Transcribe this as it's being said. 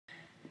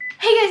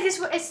Hey guys, guess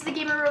what? It's the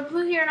Gamer Real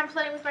Blue here, and I'm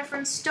playing with my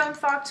friend Stone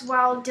Fox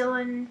while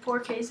Dylan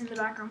 4K is in the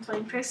background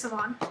playing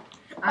Pixelmon.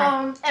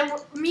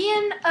 Me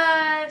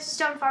and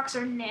Stone Fox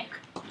are Nick,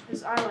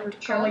 as I like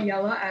to call him.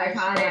 Yella as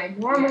my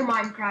normal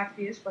Minecraft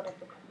is, but I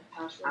forgot the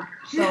password.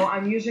 So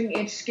I'm using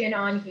its skin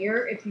on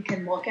here. If you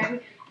can look at me.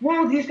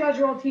 Whoa, these guys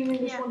are all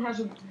teaming. This one has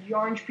a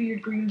orange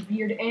beard, green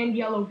beard, and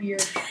yellow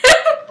beard.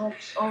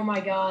 Oh my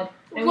god!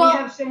 And we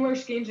have similar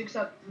skins,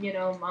 except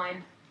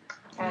mine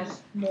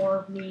has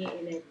more me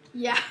in it.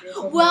 Yeah.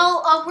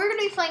 Well, we're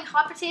gonna be playing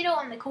Hot Potato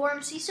on the Core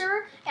MC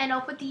server, and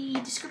I'll put the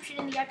description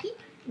in the IP.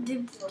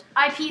 The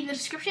IP in the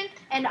description,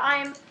 and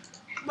I'm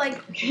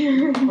like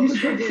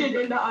description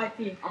in the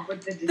IP. I'll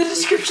put the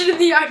description in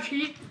the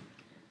IP.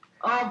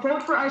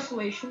 Vote for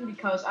isolation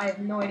because I have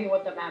no idea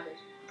what the map is.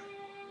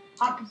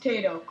 Hot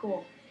Potato,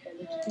 cool.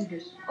 Okay, let's do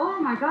this. Oh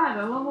my god,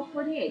 I'm level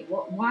 48.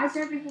 Why is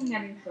everything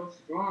getting so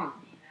strong?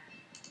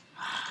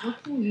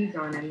 What can you use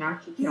on it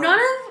not to kill? None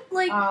of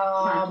like.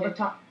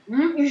 Baton.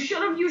 You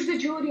should have used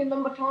agility and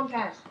then baton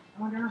pass.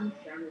 Oh, I don't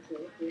understand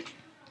agility.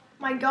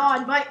 My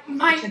god, my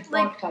it's a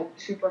like. type,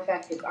 super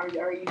effective. Are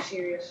you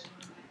serious?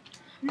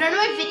 None of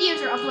my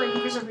videos are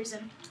uploading for some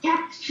reason.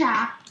 Yes,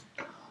 chat.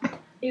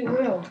 It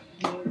will.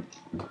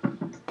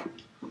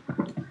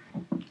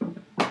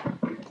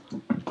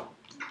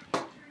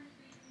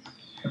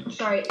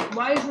 Sorry,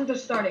 why isn't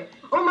this starting?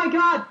 Oh my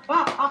god!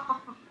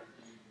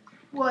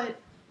 What?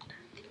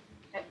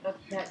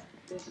 That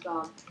is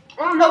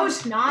Oh no,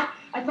 it's not.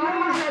 I thought it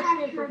was that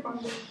skin for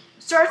fun.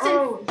 Starts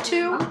in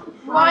 2,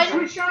 1.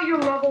 Switch out your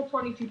level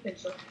 22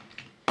 pixel.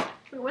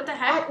 Wait, what the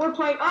heck? Oh, we're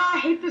playing. I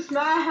hate this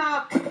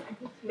map.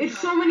 It's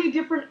so many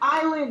different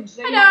islands.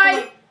 I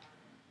died.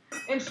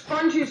 And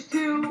sponges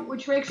too,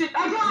 which makes it.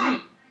 I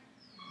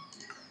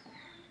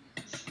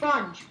died.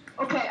 Sponge.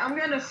 Okay, I'm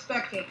gonna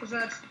spectate because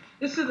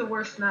this is the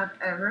worst map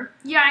ever.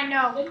 Yeah, I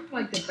know.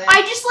 Like the best.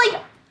 I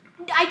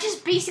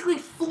just basically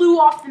flew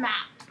off the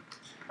map.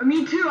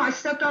 Me too. I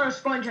stepped on a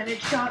sponge and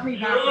it shot me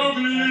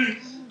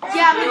backwards.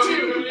 Yeah, me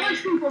too. You can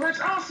punch people. That's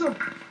awesome.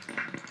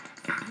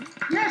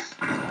 Yes.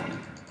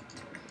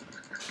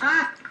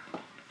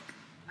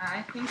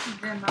 I think he's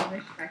been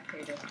another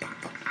spectator.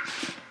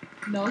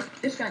 No,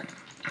 this guy.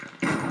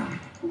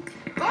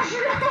 Oh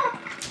shit!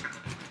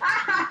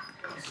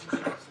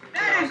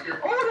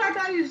 That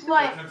guy is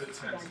what?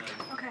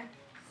 Okay.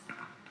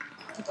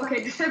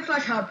 Okay, just type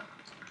 /hub.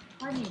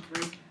 I need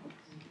break.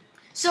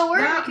 So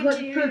we're gonna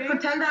continue.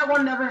 Pretend that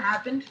one never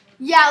happened.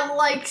 Yeah,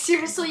 like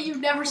seriously, you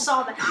never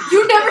saw that.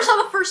 You never saw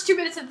the first 2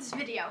 minutes of this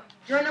video.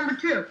 You're number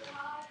 2.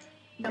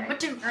 Number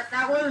 2.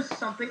 That was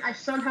something. I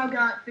somehow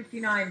got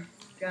 59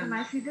 guns. Can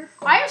I see this?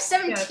 I have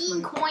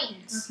 17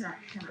 coins. Okay.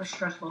 That's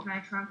stressful. Can I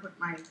try and put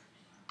my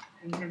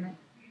things in it?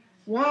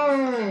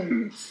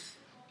 Whoa.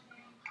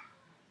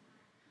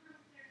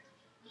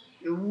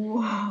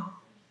 Whoa.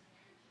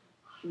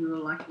 You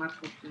like my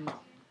cookies?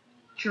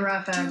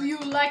 Giraffe ass. Do you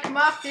like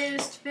my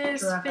fist,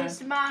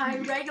 my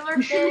regular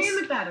You should name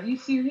fist? it that. Are you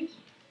serious?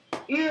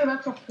 Ew,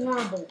 that's a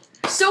horrible.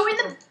 So in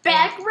the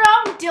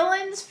background,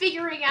 Dylan's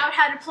figuring out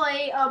how to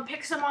play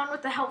Pixelmon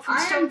with the help from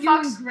Stone Fox. I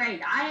am doing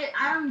great. I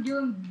am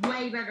doing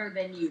way better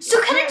than you. So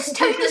can I just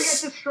tell you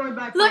this?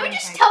 Let me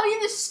just tell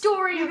you the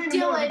story of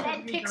Dylan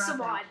and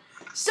Pixelmon.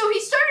 So he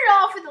started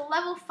off with a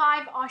level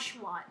 5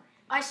 Oshawott.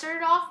 I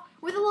started off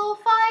with a level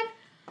 5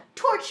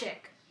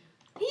 Torchic.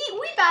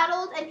 We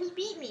battled and he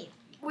beat me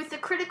with a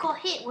critical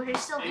hit, which I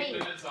still hate. 8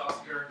 minutes,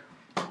 Oscar.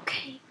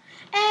 Okay.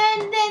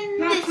 And then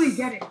You this. actually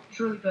get it. It's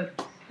really good.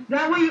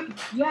 That way,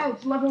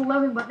 it's level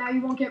 11, but now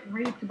you won't get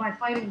raped by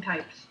fighting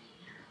types.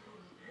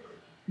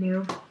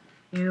 Noob.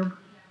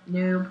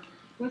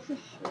 What's this?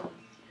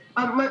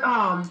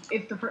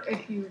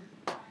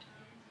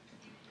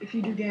 If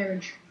you do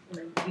damage,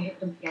 you hit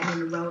them again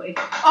in a row.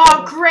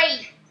 Oh,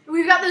 great!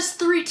 We've got those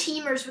 3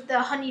 teamers with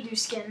the honeydew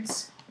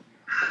skins.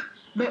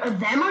 But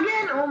them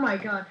again? Oh my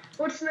god.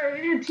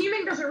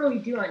 Teaming doesn't really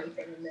do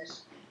anything in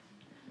this.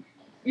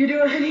 You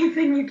do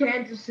anything you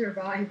can to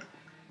survive.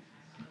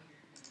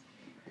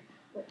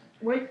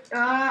 Wait,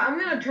 I'm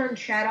gonna turn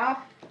chat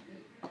off.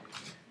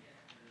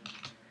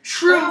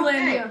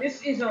 Shroomlandia. Okay,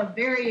 this is a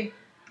very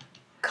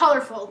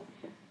Colorful.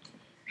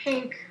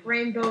 pink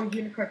rainbow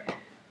unicorn.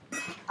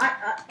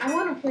 I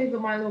want to play the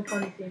My Little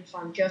Pony theme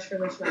song just for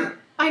this map.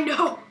 I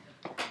know.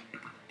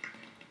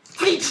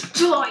 Please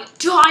die,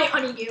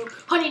 Honeydew.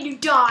 Honeydew,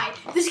 die.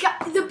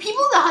 The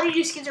people in the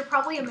Honeydew skins are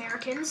probably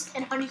Americans,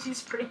 and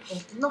Honeydew's pretty.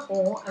 Open the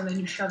hole and then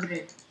you shove it in.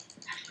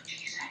 That's what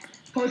she said.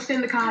 Post in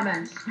the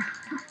comments.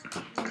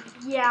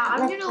 Yeah,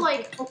 I'm gonna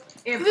like.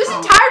 If, This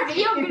entire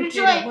video, I'm gonna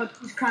try. Look,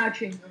 he's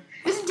crouching.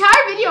 This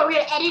entire video, we're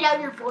gonna edit out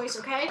your voice,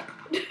 okay?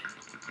 You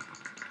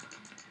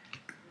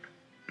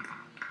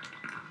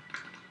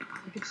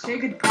could say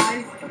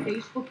goodbye to the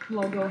Facebook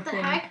logo What the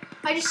thing. heck?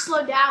 I just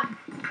slowed down.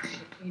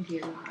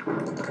 Yeah,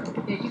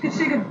 you can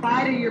say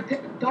goodbye to your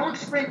don't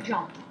sprint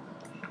jump.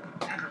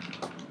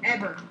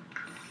 Ever.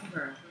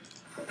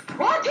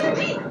 1, 2,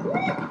 3!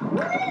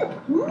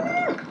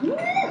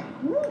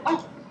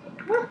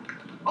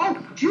 Oh,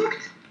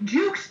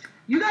 juked!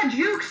 You got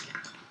juked!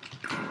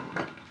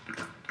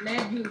 Lead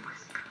nukes.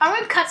 I'm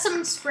gonna cut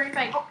some spring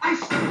bike. Oh,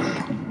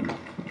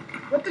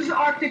 what does the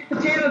Arctic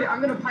potato do?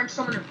 I'm gonna punch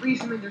someone and freeze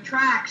them in their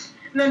tracks.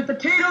 And then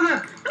potato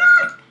them.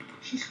 Ah!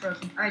 She's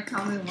frozen. Alright,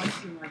 tell me once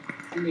you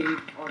like leave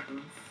or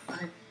do.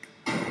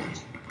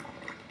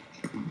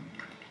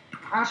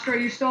 Oscar, are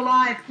you still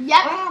alive? Yep.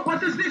 Oh,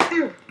 what does this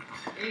do?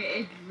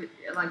 It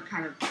like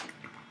kind of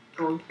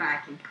goes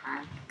back in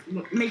time.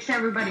 Makes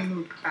everybody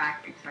move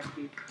back except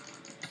you.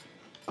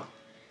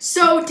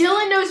 So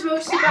Dylan knows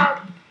most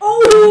about.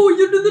 Oh,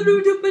 you do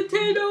the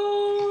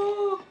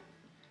potato.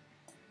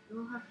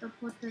 You have to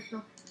put this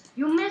up.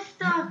 You missed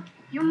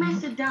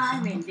the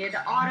diamond. It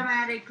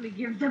automatically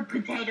gives the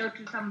potato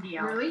to somebody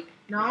else. Really?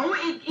 No,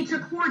 it's a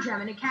core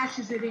gem and it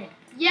cashes it in.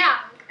 Yeah.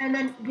 And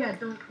then,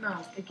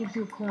 it gives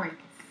you a coin.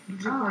 It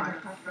gives you a coin.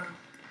 Oh,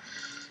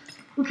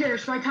 Who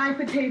cares? My tiny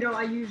potato,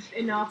 I used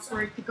enough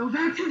for it to go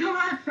back to the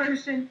last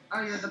person.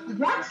 oh, you're the potato.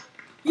 What?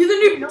 You're the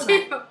new know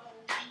potato.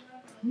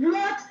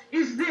 What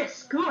is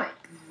this? Good.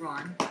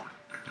 Run.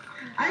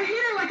 I hit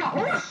it like a,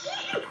 oh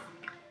shit!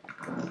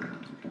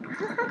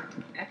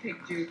 Epic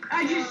juke.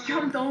 I just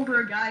jumped over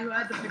a guy who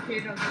had the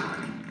potato.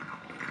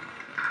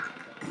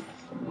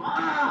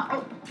 Ah,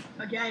 oh,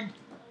 again.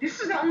 This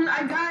is the only,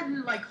 I've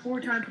gotten like 4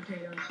 times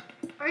potatoes.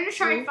 I'm gonna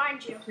try and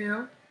find you.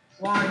 2,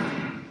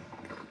 1.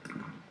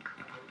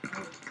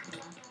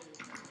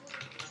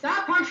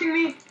 Stop punching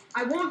me!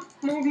 I won't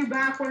move you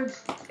backwards.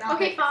 Stop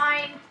Okay, it.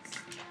 fine.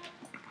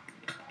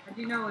 How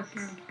do you know it's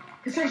him?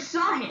 Because I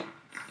saw him.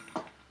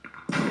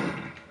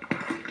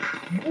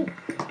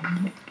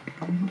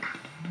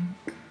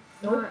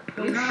 No,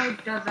 you know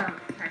it doesn't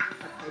affect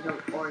potato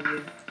or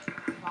you.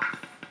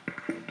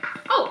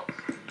 Oh,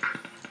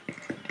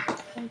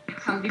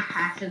 If somebody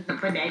passes the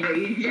potato,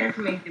 you just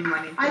make them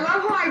run into I it.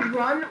 love how I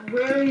run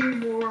way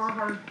more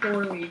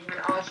hardcorely than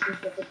Oscar's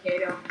the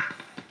potato.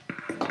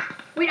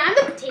 wait, I'm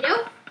the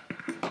potato?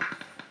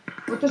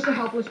 What does the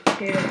helpless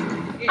potato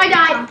do? I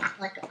died.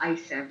 It like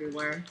ice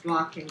everywhere,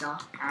 blocking the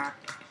path.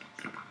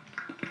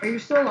 Are you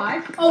still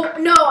alive? Oh,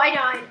 no, I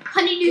died.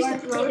 Honeydews Do I the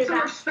throw it potato or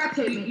back.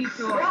 spectate me? You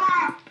throw it.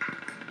 Ah!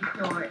 You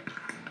throw it.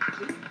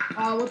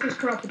 What does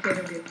corrupt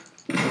potato do?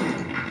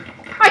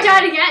 I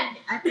died again.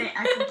 I think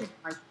it's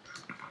like.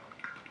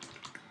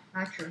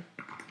 Not true.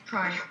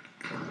 Try.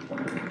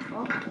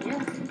 Oh,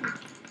 yeah.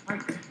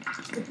 What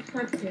does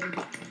corrupt potato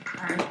do?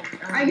 Alright.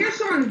 I hear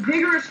someone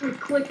vigorously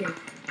clicking.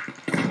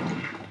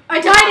 I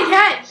died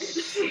again.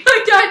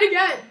 I died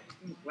again.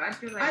 I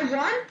Congratulations.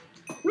 won?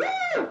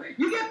 Woo!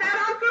 You get that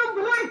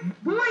outfit,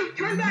 boy? Boy,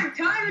 turn back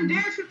time and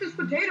dance with this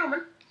potato,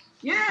 man.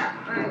 Yeah.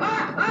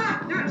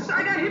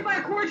 I got hit by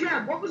a core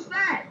jab. What was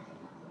that?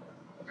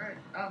 Alright,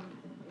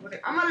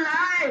 I'm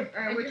alive.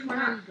 Alright, which one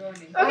are you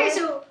joining? Okay,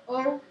 so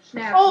Oh,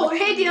 snap. Oh,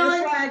 hey,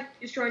 Dylan. This flag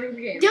is joining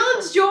the game.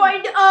 Dylan's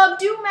joined.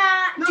 Do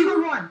Matt.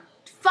 Number 1.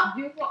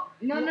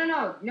 No,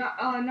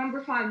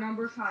 number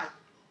 5.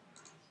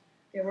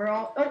 Okay, we're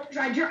all. Oh,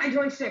 I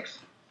joined 6.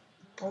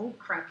 Oh,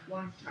 crap.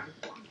 1 times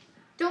 1.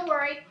 Don't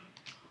worry.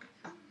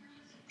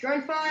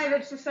 Join 5.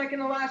 It's the second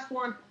to last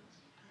one.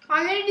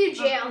 I'm gonna do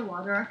jail.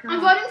 Water, I'm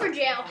voting for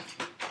jail.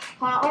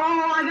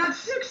 Oh, I got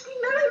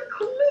 69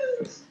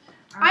 coins.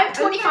 I have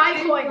 25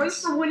 10 coins.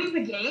 for winning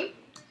the game.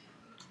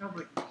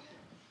 Nobody.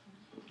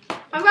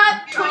 I've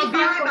got I'll be 25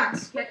 right back.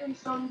 coins. Getting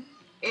some.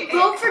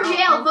 Vote for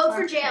jail. Vote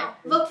for jail.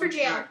 Vote for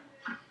jail.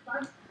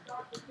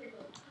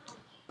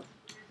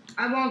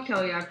 I won't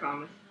kill you, I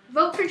promise.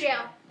 Vote for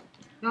jail.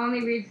 The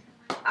only reason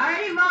I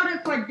already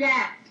voted for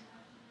death.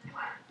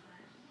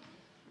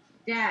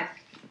 Death.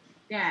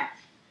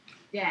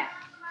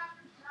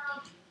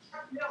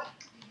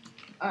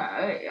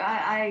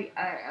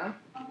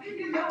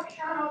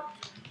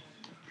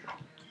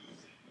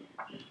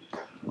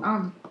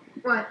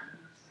 What?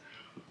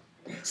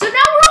 So now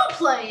we're all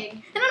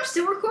playing, and I'm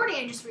still recording.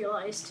 I just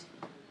realized.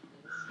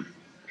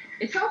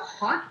 It's so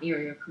hot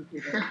near your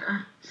computer.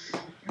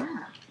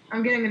 Yeah.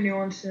 I'm getting a new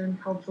one soon,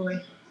 hopefully.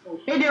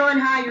 Hey Dylan,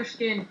 hi, your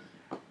skin.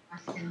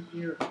 I sent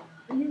you.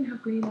 I didn't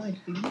have green lights,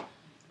 dude.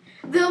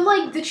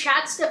 The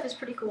chat stuff is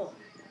pretty cool.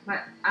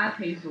 But I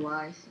hazel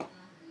eyes.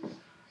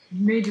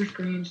 Major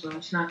green, so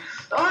it's not.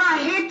 Oh,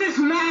 I hate this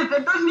map.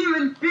 It doesn't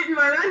even fit in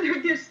my render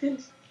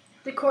distance.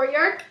 The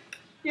courtyard.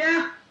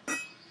 Yeah.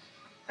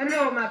 I don't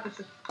know what map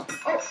this is.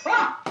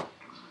 Oh,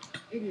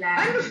 It I'm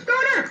lagged. the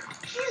stunner.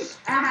 Jeez.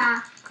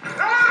 Ah!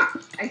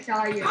 I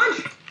saw you.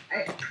 Punch.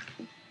 I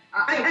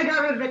I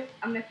got rid of it.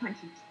 I'm gonna punch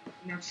you.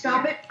 No,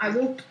 Stop it. I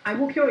will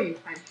kill you.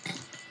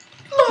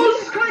 Oh,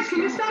 Jesus Christ,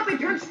 can you stop it?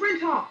 Turn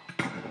sprint off.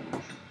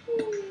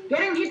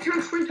 Getting hit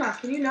turn sprint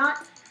off. Can you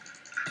not?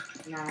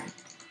 Nah.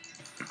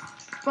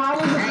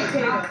 Follow the Hey,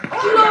 potato. stop.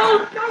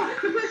 Oh,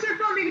 no. The person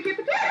from me to get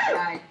potato.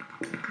 Died.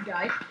 You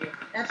died.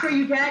 That's what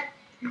you get.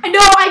 No,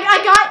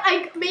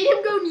 I made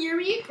him go near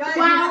me Guys,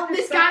 you while have to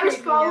this guy was spectate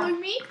me, following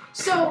me.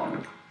 So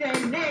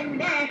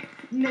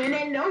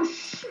No,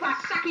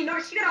 Shibasaki no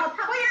Shiro,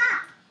 Taboya,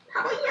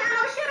 no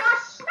Shiro,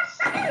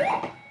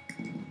 Shibasaki.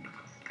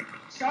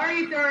 Sorry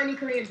if there are any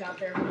Koreans out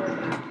there.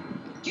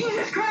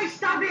 Jesus Christ,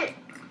 stop it!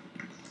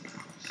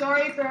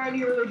 Sorry if there are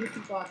any religious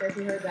people out there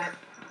who heard that.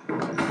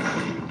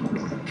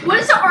 What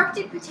does the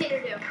Arctic potato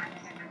do?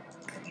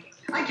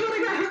 I killed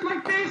a guy with my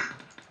fist.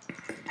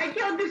 I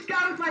killed this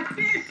guy with my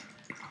fist.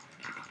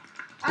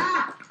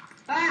 Ah!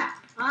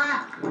 Ah!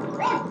 Ah!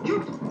 Oh!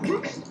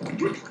 Jukes!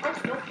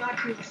 Oh, no, not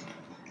jukes.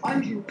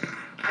 Unjukes.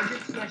 I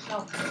jukes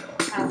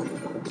myself.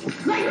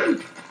 Ow.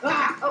 Lightning!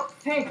 Ah! Oh,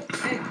 hey,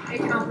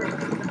 Comfort.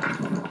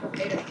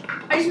 Potato.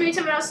 I just made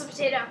someone else's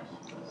potato.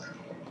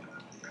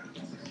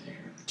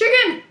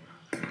 Chicken!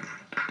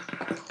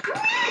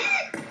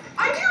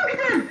 I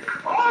juked him!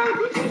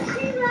 Oh, did you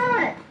see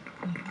that?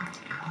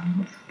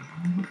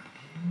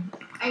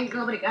 Ain't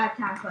nobody got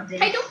time for this.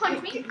 Hey, don't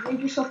punch me.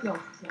 Make yourself no.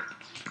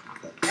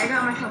 I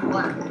got myself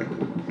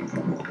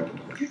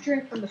one. You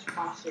drink from this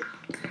faucet.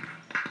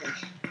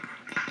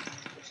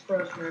 It's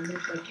gross, man.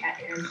 There's like cat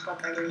hair and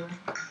stuff everywhere.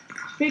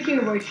 Speaking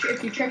of which,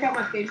 if you check out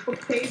my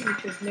Facebook page,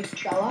 which is Nick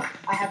Chella,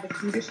 I have the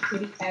cutest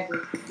kitty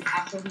ever. You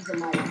have to leave a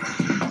like.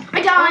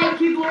 I died. Oh,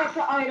 he blew up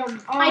the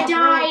item. Oh, I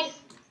died. gross.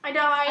 I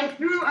died.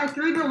 I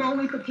threw the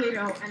lonely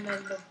potato, and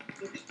then the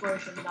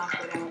explosion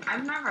knocked it out.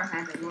 I've never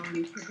had a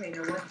lonely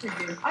potato. What to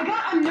do? I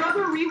got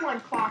another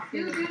rewind clock.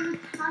 Dude, there's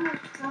a ton of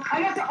stuff.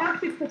 I got the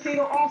Arctic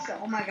potato also.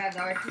 Oh my god, the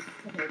Arctic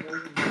potato.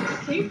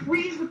 Can you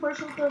freeze the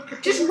person with the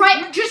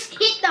potato? Just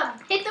hit them.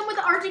 Hit them with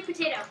the Arctic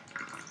potato.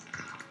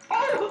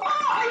 Oh,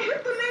 I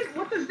hit the man.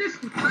 What does this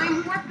do?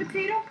 Time warp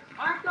potato?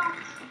 Arctic.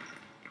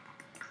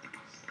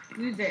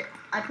 Use it.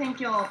 I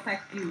think it'll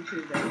affect you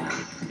too, though.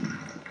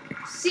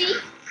 See?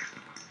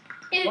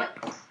 What?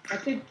 I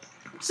think.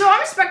 So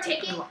I'm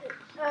spectating.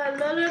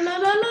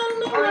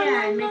 Oh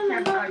yeah, it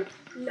makes everyone.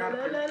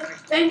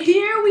 And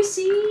here we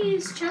see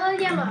is Chella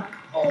Yella.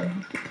 Oh.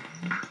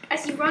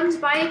 As he runs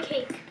by a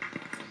cake.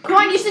 Come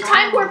on, use the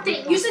time warp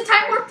thing. Use the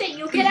time warp thing.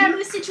 You'll get out of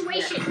the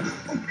situation.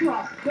 Oh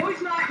god. No,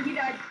 he's not. He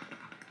died.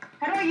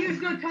 How do I use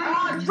the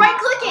time? Right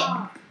click it.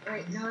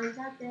 Wait, no, he's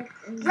not dead.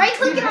 Right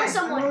click it on I'm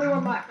someone. only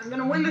one left. I'm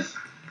gonna win this.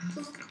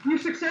 You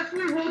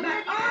successfully rolled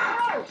back.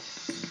 Oh!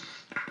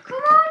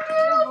 Come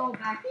on, Roll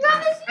back. dude. You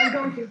got this. I'm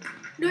going to.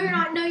 No, you're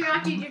not. No, you're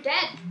not, dude. You're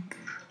dead.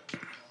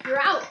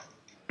 You're out.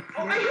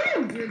 Oh, I hit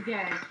him. You're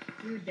dead.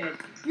 You're dead.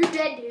 You're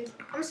dead, dude.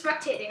 I'm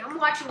spectating. I'm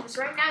watching this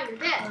right now. You're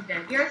dead. You're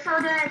dead. You're so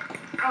dead.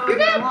 Oh, You're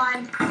dead.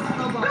 One. No!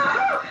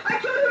 I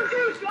killed him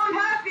too, so I'm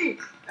happy.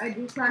 I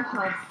do not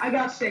help. I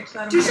got 6.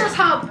 I don't Juice care. us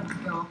hub.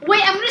 No.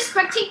 Wait, I'm gonna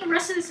spectate the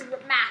rest of this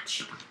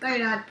match. No,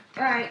 you're not.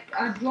 Alright,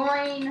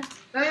 join.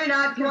 No, you're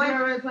not. Because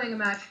we're already playing a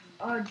match.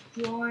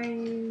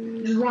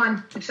 Join. Just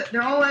one.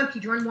 They're all empty.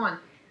 Join one.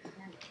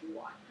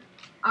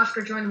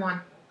 Oscar, join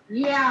one.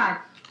 Yeah.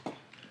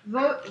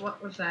 Vote.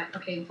 What was that?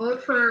 Okay,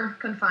 vote for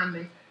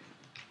confinement.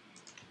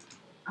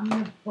 I'm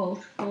gonna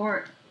vote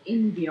for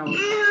India.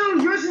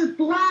 Ew, yours is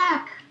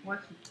black.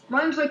 What's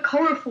Mine's like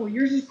colorful.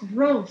 Yours is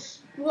gross.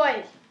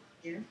 What?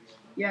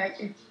 Yeah,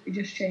 it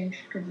just changed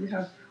because you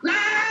have.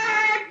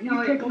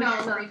 No, you ticklish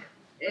no. freak.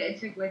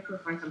 It's a glitch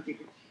with my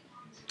computer.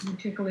 You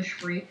ticklish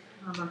freak.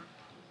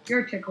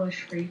 You're a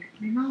ticklish freak.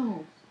 I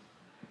know.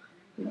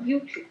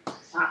 You.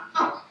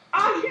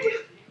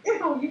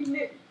 Oh, you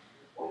nit.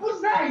 What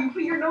was that? You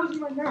put your nose in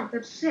my mouth.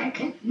 That's sick.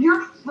 It's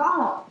your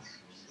fault.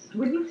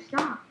 Will you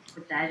stop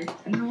with that?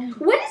 You know.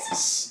 When is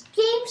this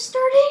game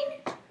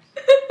starting?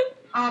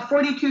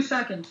 42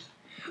 seconds.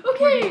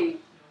 Okay.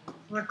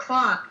 The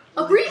clock.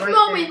 A brief Right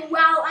moment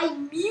while I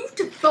mute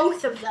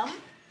both of them.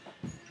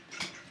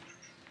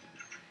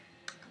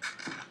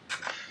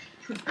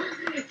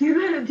 You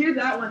gotta do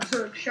that one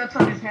so it shuts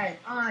on his head.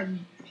 Ah, you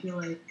feel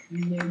like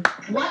you knew.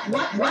 What?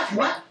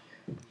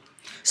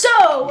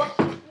 So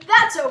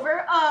that's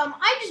over.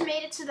 I just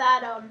made it so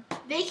that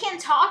they can't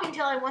talk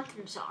until I want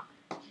them to talk.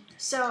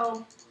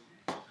 So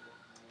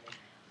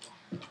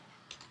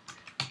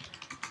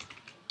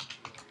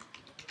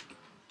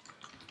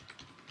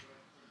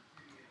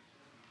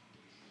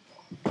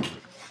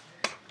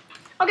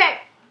okay.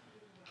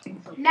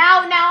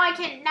 Now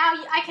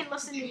I can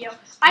listen to you.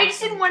 I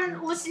just didn't want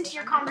to listen to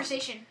your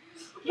conversation.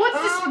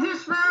 What's this?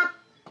 This map.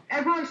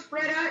 Everyone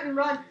spread out and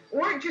run,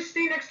 or just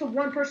stay next to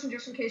one person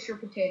just in case you're a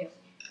potato.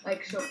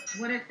 Like so.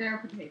 What if they're a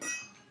potato?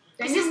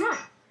 Then Is you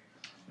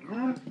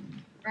run.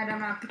 Right, I'm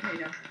not a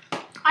potato.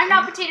 I'm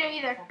not potato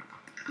either.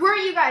 Where are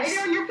you guys?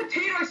 Hey, on your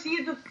potato, I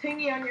see the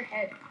thingy on your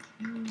head.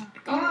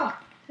 Oh,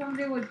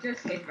 Somebody was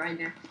just hit right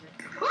next to me.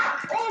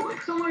 oh,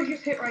 someone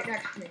just hit right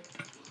next to me.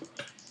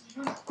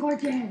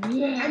 Gordon,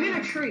 yeah. I'm in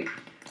a tree.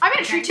 I'm in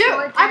a tree too.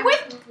 I'm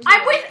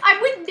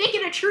with Nick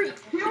in a tree.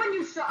 You know when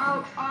you suck?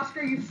 Oh,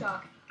 Oscar, you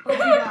suck. Hope you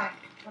die.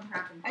 What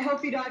happened? I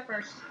hope you die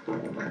first.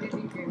 What did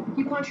he do?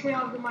 He punched me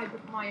out of my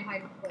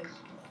hiding place.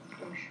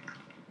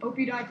 Hope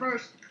you die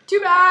first. Too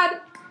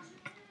bad.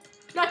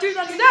 Not today.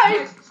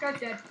 This guy's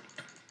dead.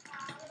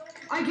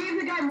 I gave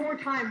the guy more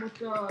time with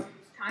the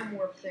time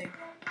warp thing.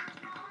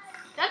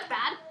 That's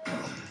bad.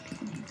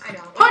 I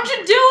know.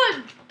 Punching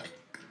Dylan.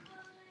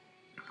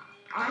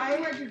 I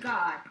swear to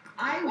God.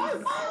 I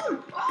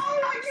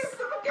used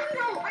the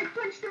potato! I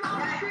punched him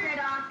out of the tree.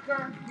 That's it,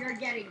 Oscar. You're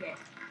getting it.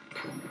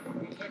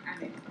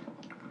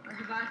 I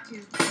was about to.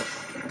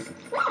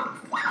 Whoa!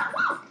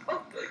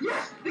 Oh,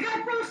 Yes, the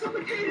guy froze the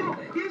potato.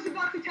 He was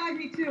about to tag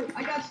me too.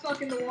 I got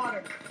stuck in the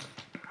water.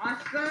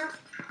 Oscar,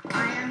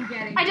 I am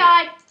getting. I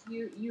died.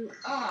 You.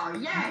 Oh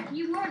yeah,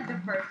 he was the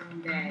first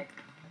one dead.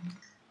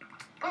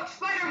 Oh,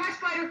 spider! Hi,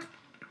 spider!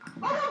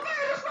 Oh no,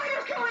 fire! The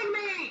spider's killing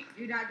me!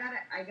 Dude, I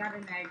got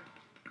an egg.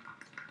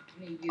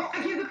 Need you. Oh,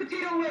 I gave the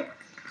potato away.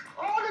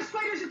 Oh, the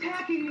spider's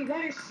attacking me.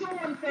 That is so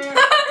unfair.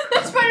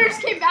 The spiders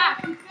came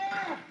back.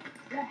 Unfair.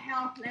 The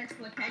helpless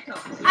potato.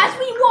 As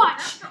we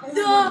watch That's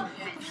the only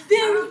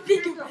very one.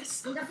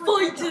 vigorous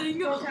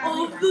fighting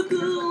of the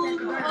girl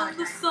on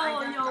the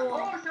soil.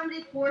 Oh,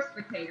 somebody forced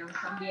potato.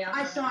 Somebody else.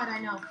 I saw it, I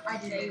know. I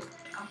did it.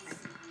 Okay.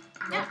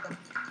 Yeah.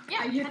 Yeah,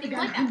 I how used do the you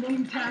like guy's that?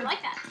 name How do tag. you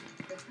like that?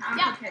 The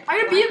Yeah, potato. I'm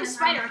gonna beat him with Why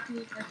spider. can't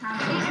I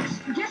not use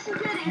the potato? Yes, you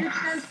did. It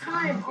extends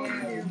time. Oh, you.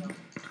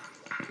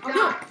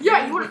 No, you're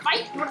right. You wanna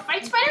fight? You wanna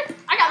fight, spider?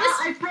 I got this.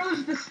 I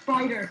froze the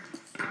spider.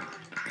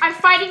 I'm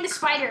fighting the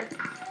spider.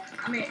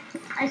 I mean,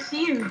 I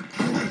see you.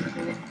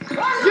 Yeah.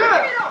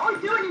 Oh,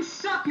 dude, you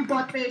suck, you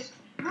butt face.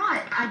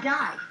 what? I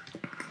died.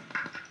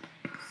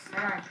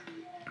 Alright.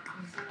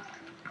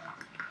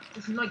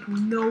 There's like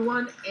no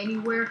one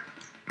anywhere.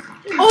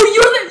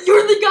 Oh,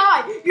 you're the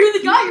guy. You're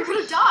the guy. You're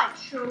gonna die.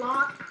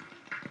 Sherlock.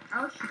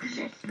 I was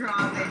just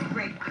strong and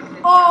break this.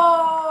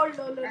 Oh,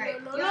 la la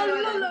Alright, la yo, la yo,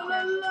 la yo, la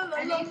la la la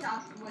I la. think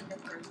Oscar was the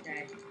first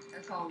day.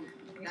 That's all.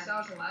 We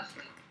saw the last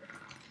game.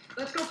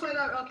 Let's go play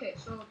that. Okay,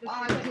 so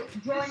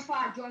this Join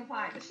 5, join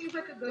 5. This seems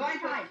like a good. Join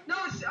 5. No,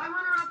 I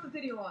want to wrap the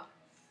video up.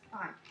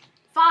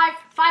 5,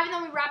 and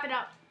then we wrap it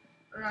up.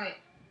 All right.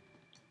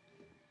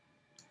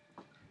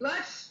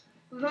 Let's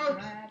vote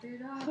Wrap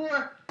it up.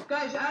 for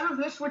guys. Out of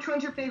this, which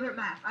one's your favorite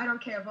map? I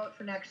don't care. Vote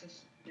for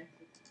Nexus. I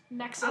would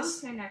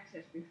Nexus. say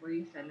Nexus before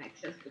you said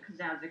Nexus because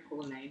that was a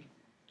cool name.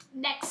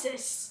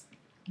 Nexus.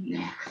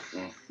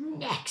 Nexus.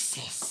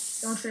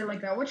 Nexus. Don't say it like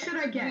that. What should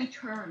I get?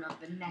 Return of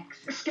the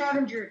Nexus.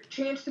 Scavenger.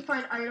 Chance to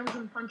find items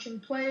when punching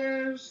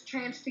players.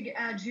 Chance to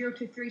add 0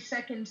 to 3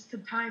 seconds to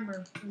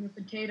timer in the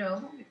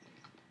potato.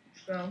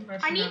 So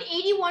that's I need enough.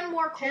 81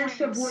 more Chance coins.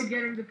 to avoid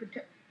getting the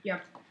potato.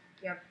 Yep.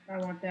 I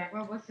want that.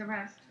 Well, what's the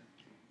rest?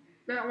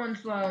 That one's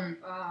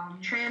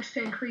chance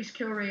to increase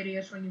kill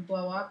radius when you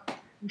blow up,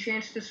 and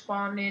chance to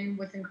spawn in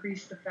with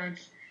increased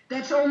defense.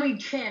 That's only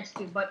chance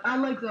to, but I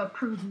like the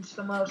prudence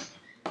the most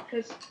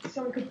because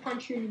someone could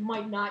punch you and you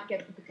might not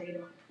get the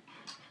potato.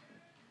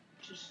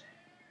 Just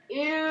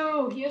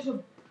ew. He has a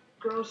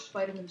gross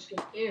Spider-Man skin.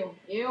 Ew.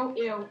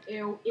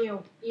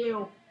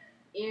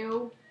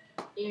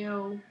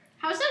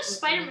 How's that a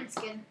Spider-Man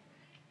skin?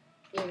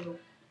 Ew.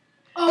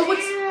 Oh,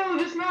 what's? Ew,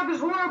 this map is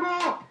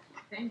horrible!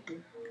 Thank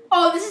you.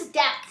 Oh, this is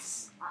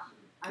depths.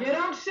 You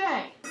don't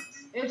say.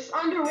 It's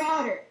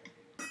underwater.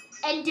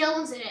 And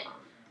Dylan's in it.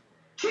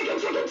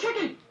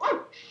 Chicken!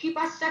 Oh,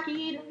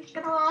 Shibasaki,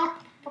 oh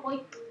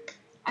boy.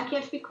 I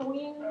can't speak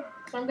Korean,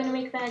 so I'm gonna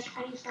make that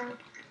Chinese sound.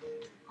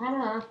 I don't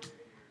know.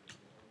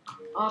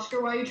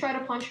 Oscar, why you try to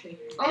punch me?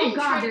 Oh didn't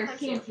try God, to there's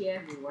punch you. TNT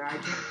everywhere.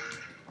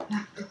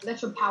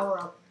 That's a power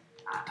up.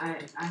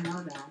 I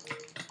know that.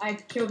 I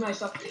killed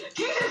myself.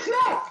 Jesus,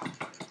 no!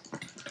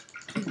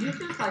 Did you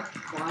just like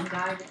spawn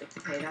die with the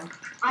potato?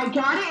 I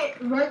got it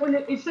right when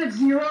it said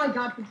 0. I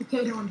got the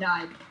potato and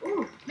died.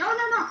 Ooh, no.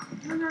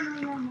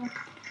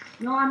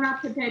 No, I'm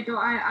not potato.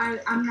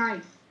 I'm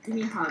nice. Give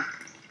me a hug.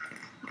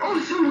 Oh,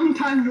 someone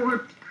time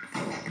warp.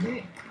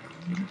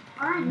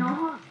 Alright, no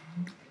hug.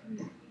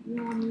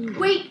 You want me?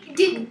 Wait,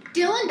 did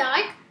Dylan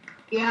die?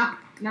 Yeah,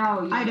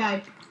 No, I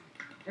died.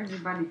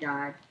 everybody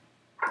died.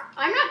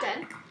 I'm not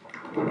dead.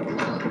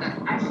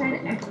 I said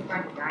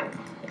everybody died.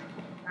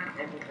 Not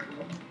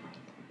everybody.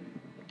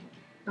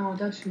 Oh,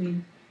 that's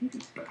mean. You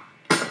can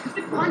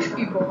punch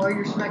people while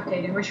you're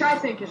spectating, which I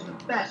think is the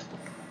best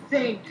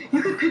thing.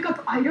 You can pick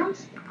up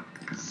items.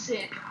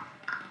 Sick.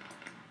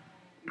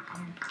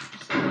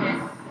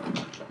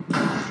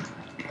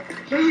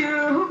 Hey,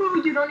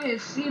 you don't need to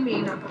see me.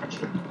 And I'm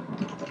punching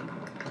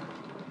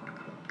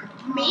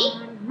you. Me?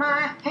 On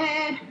my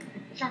head.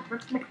 Hey, Oscar,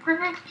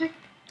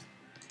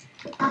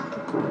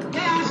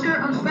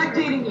 I'm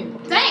spectating you.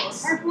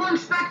 Thanks. F1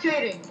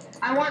 spectating.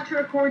 I want to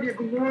record your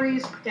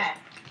glorious death.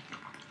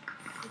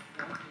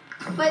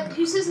 But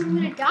who says I'm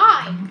gonna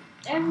die?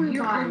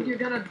 Everybody. You're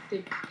gonna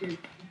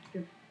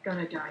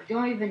die.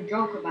 Don't even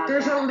joke about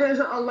There's that. there's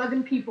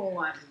 11 people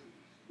left.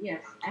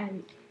 Yes,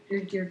 and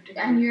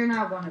you're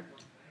not one of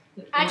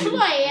them. Actually,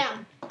 I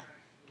am.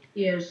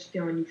 Yes,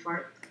 Dylan, you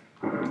fart.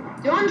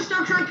 Dylan,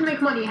 stop trying to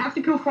make money. You have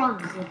to kill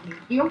farmers with me.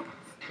 Deal?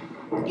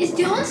 Is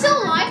Dylan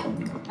still alive?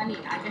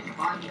 I just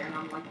spawned here and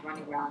I'm like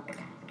running around.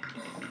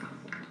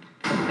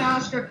 Hey,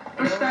 Oscar,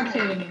 I'm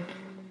spectating you.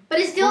 But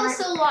is Dylan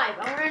still alive?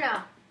 I wanna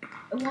know.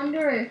 I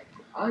wonder if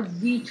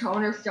Z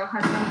Toner still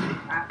has somebody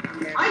trapped in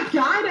there. I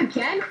died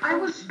again? I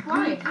was Z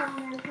flying.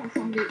 Toner has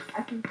somebody.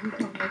 I think Z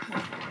Toner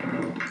has.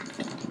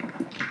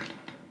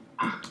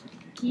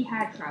 He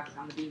had trapped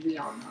somebody. We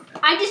all know that.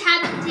 I just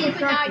had the potato,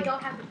 but now I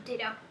don't have the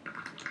potato.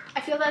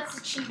 I feel that's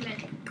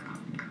achievement.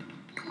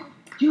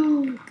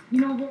 Dude,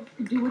 you know what we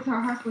could do with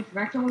our house with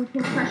Recto? We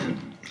put pressure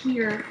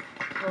here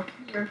or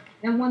faster.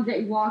 Then once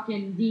they walk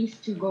in, these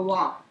two go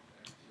off.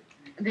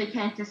 They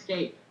can't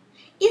escape.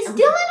 Is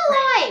Dylan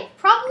alive?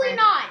 Probably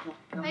not.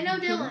 I know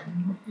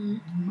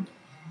Dylan.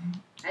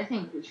 I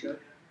think we should.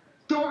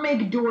 Don't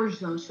make doors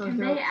though. So Can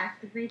they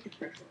activate the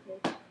pressure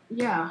plate?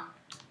 Yeah.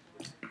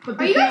 But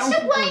Are you guys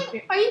still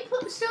playing? Are you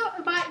guys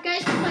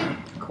still playing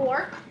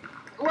Core?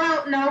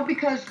 Well, no,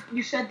 because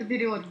you said the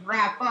video would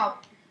wrap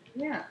up.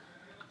 Yeah.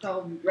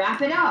 So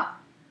wrap it up.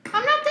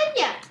 I'm not done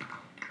yet.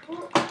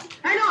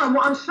 I know.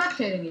 I'm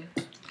spectating you.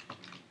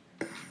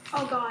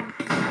 Oh God.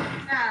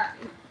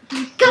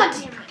 God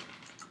damn it.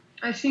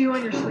 I see you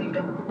when you're sleeping.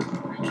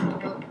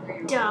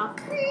 Duh.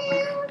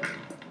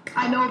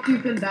 I know if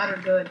you've been bad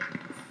or good.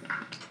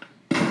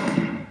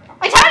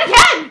 I tried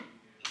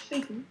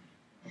again!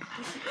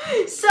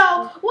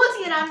 So, once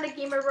again, I'm the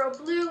Gamer Bro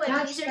Blue,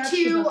 and these are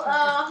two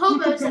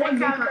hobos that I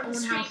found on the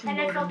street, and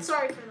I felt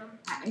sorry for them.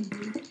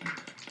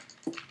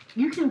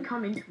 You can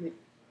come into it.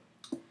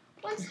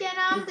 Once again,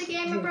 I'm the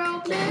Gamer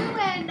Bro Blue,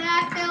 and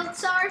I felt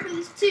sorry for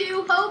these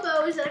two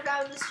hobos that I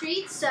found on the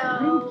street,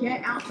 so...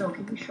 Get out, though.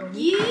 Can you show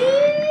me?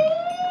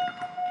 Yeah!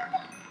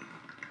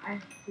 I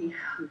see.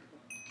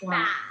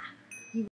 Wow.